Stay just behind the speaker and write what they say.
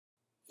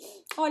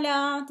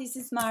Hola, this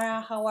is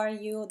Mara. How are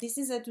you? This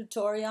is a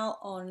tutorial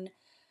on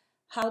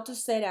how to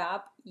set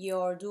up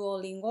your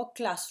Duolingo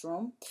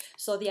classroom.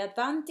 So the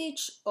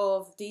advantage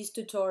of this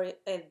tutorial,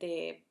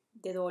 the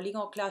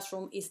Duolingo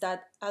classroom is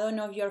that I don't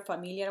know if you're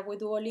familiar with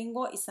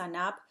Duolingo. It's an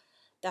app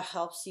that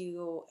helps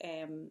you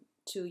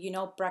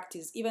to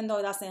practice, even though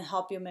it doesn't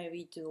help you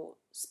maybe to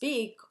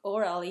speak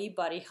orally,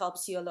 but it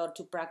helps you a lot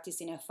to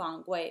practice in a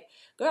fun way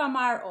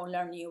grammar or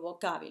learn new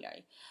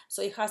vocabulary.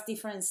 So it has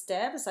different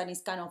steps and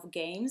it's kind of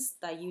games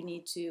that you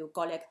need to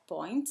collect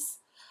points.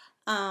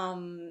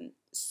 The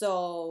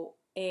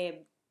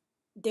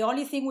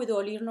only thing with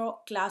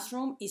Duolingo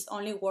Classroom is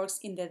only works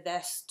in the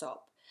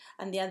desktop,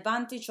 and the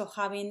advantage of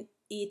having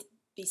it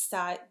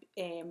beside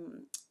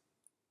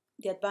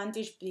the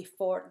advantage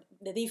before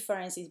the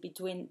difference is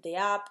between the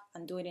app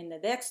and doing it in the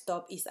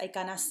desktop is I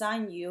can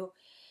assign you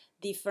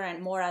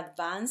different more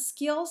advanced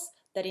skills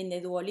that in the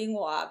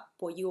Duolingo app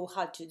what you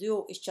have to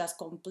do is just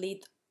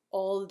complete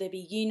all the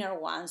beginner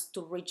ones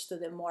to reach to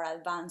the more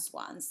advanced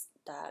ones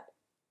that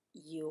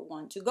you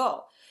want to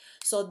go.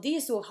 So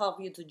this will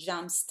help you to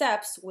jump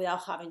steps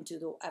without having to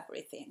do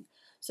everything.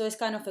 So it's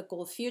kind of a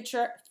cool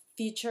feature.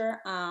 Okay,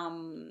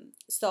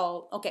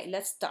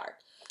 let's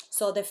start.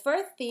 So the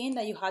first thing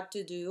that you have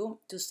to do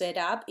to set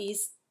up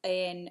is,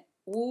 and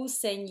we'll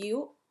send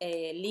you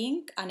a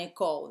link and a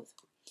code.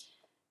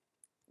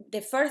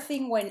 The first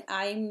thing when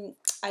I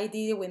did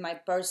it with my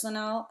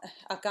personal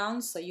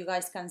account, so you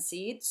guys can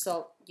see it.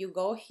 So you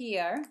go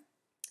here,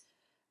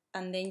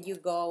 and then you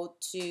go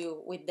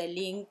to with the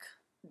link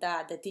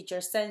that the teacher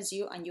sends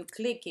you, and you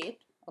click it.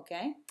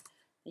 Okay,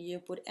 you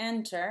put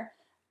enter,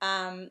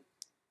 and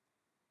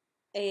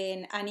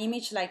an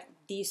image like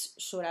this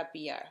should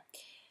appear.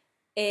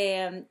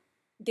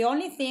 The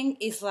only thing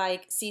is,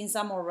 like, since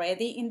I'm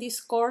already in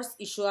this course,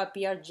 it should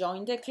appear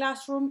join the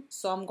classroom.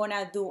 So I'm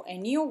gonna do a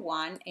new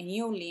one, a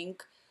new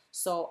link,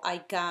 so I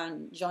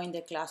can join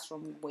the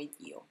classroom with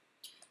you.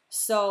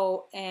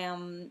 So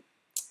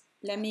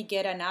let me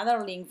get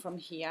another link from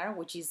here,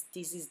 which is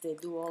this is the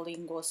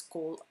Duolingo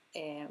school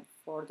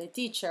for the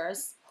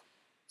teachers.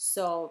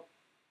 So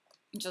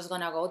I'm just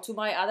gonna go to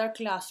my other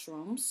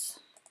classrooms,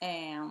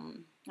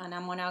 and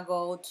I'm gonna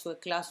go to a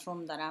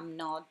classroom that I'm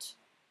not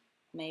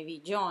maybe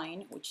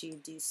join, which is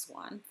this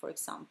one, for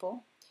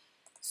example.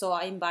 So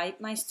I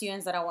invite my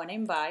students that I want to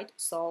invite.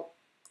 So,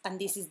 and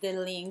this is the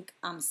link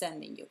I'm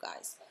sending you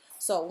guys.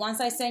 So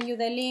once I send you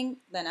the link,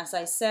 then as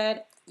I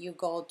said, you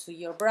go to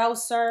your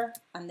browser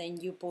and then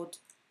you put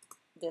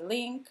the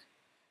link,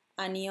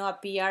 and you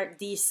appear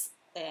this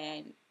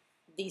how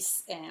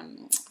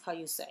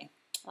you say,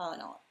 I don't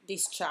know,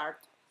 this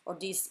chart or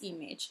this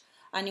image,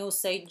 and you will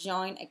say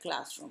join a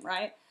classroom,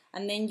 right?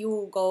 And then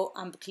you go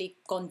and click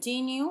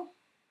continue.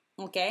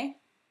 Okay,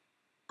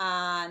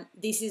 and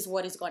this is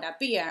what is going to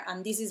appear,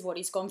 and this is what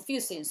is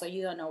confusing, so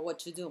you don't know what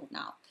to do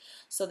now.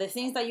 So the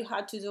things that you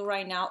have to do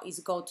right now is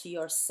go to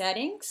your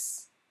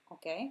settings,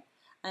 okay,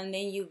 and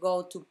then you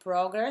go to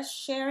progress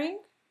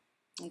sharing,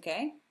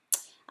 okay,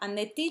 and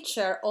the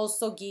teacher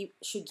also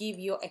should give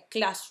you a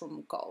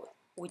classroom code,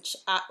 which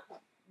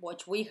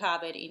we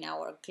have it in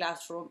our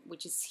classroom,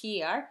 which is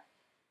here.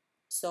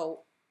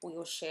 So we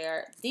will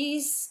share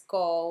this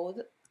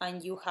code,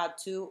 and you have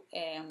to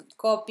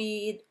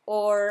copy it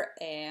or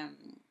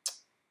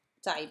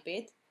type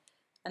it,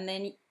 and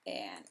then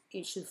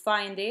you should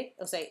find it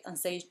and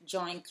say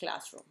join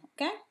classroom.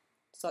 Okay,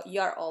 so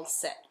you are all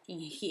set in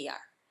here.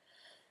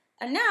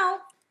 And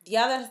now the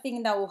other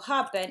thing that will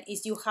happen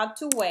is you have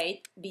to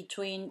wait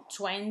between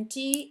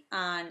 20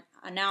 and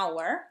an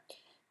hour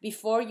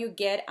before you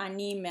get an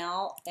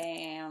email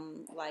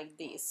like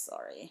this.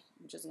 Sorry,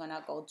 I'm just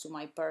gonna go to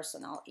my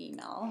personal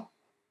email.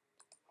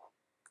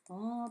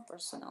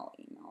 Personal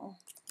email.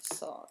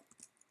 So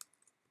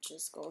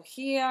just go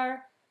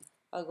here.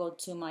 I'll go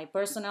to my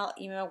personal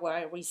email where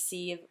I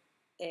receive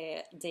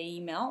the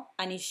email,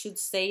 and it should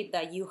say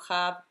that you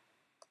have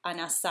an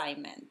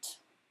assignment.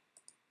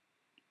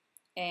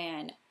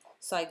 And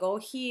so I go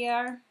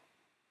here.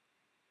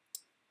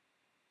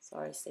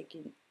 Sorry, it's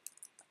taking,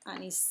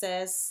 and it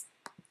says,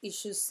 it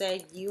should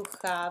say you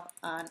have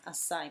an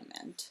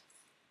assignment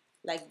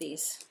like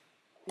this.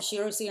 You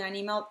should receive an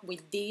email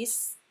with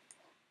this,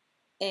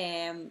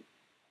 and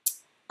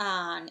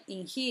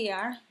in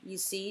here you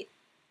see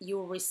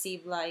you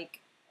receive,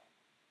 like,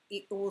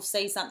 it will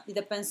say something. It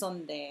depends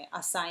on the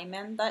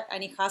assignment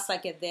and it has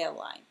like a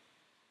deadline.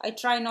 I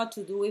try not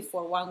to do it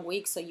for 1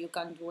 week so you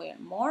can do it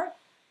more,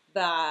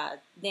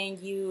 but then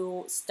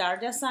you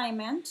start the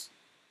assignment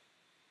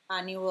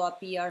and it will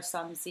appear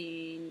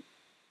something,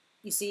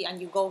 you see, and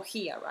you go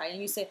here, right,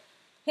 and you say,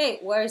 hey,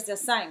 where is the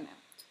assignment?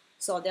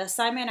 So the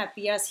assignment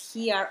appears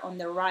here on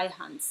the right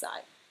hand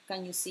side.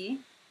 Can you see?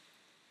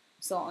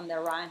 So on the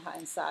right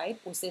hand side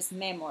it says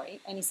memory,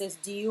 and it says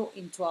due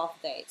in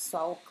 12 days. So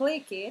I'll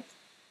click it,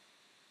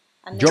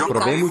 and then Yo you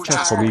probé can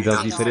muchas start,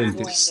 comidas doing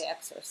diferentes. the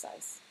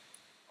exercise.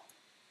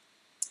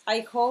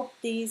 I hope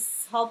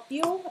this helped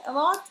you a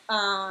lot.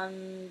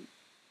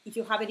 If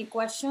you have any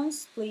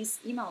questions, please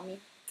email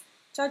me.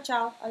 Ciao,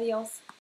 ciao, adios.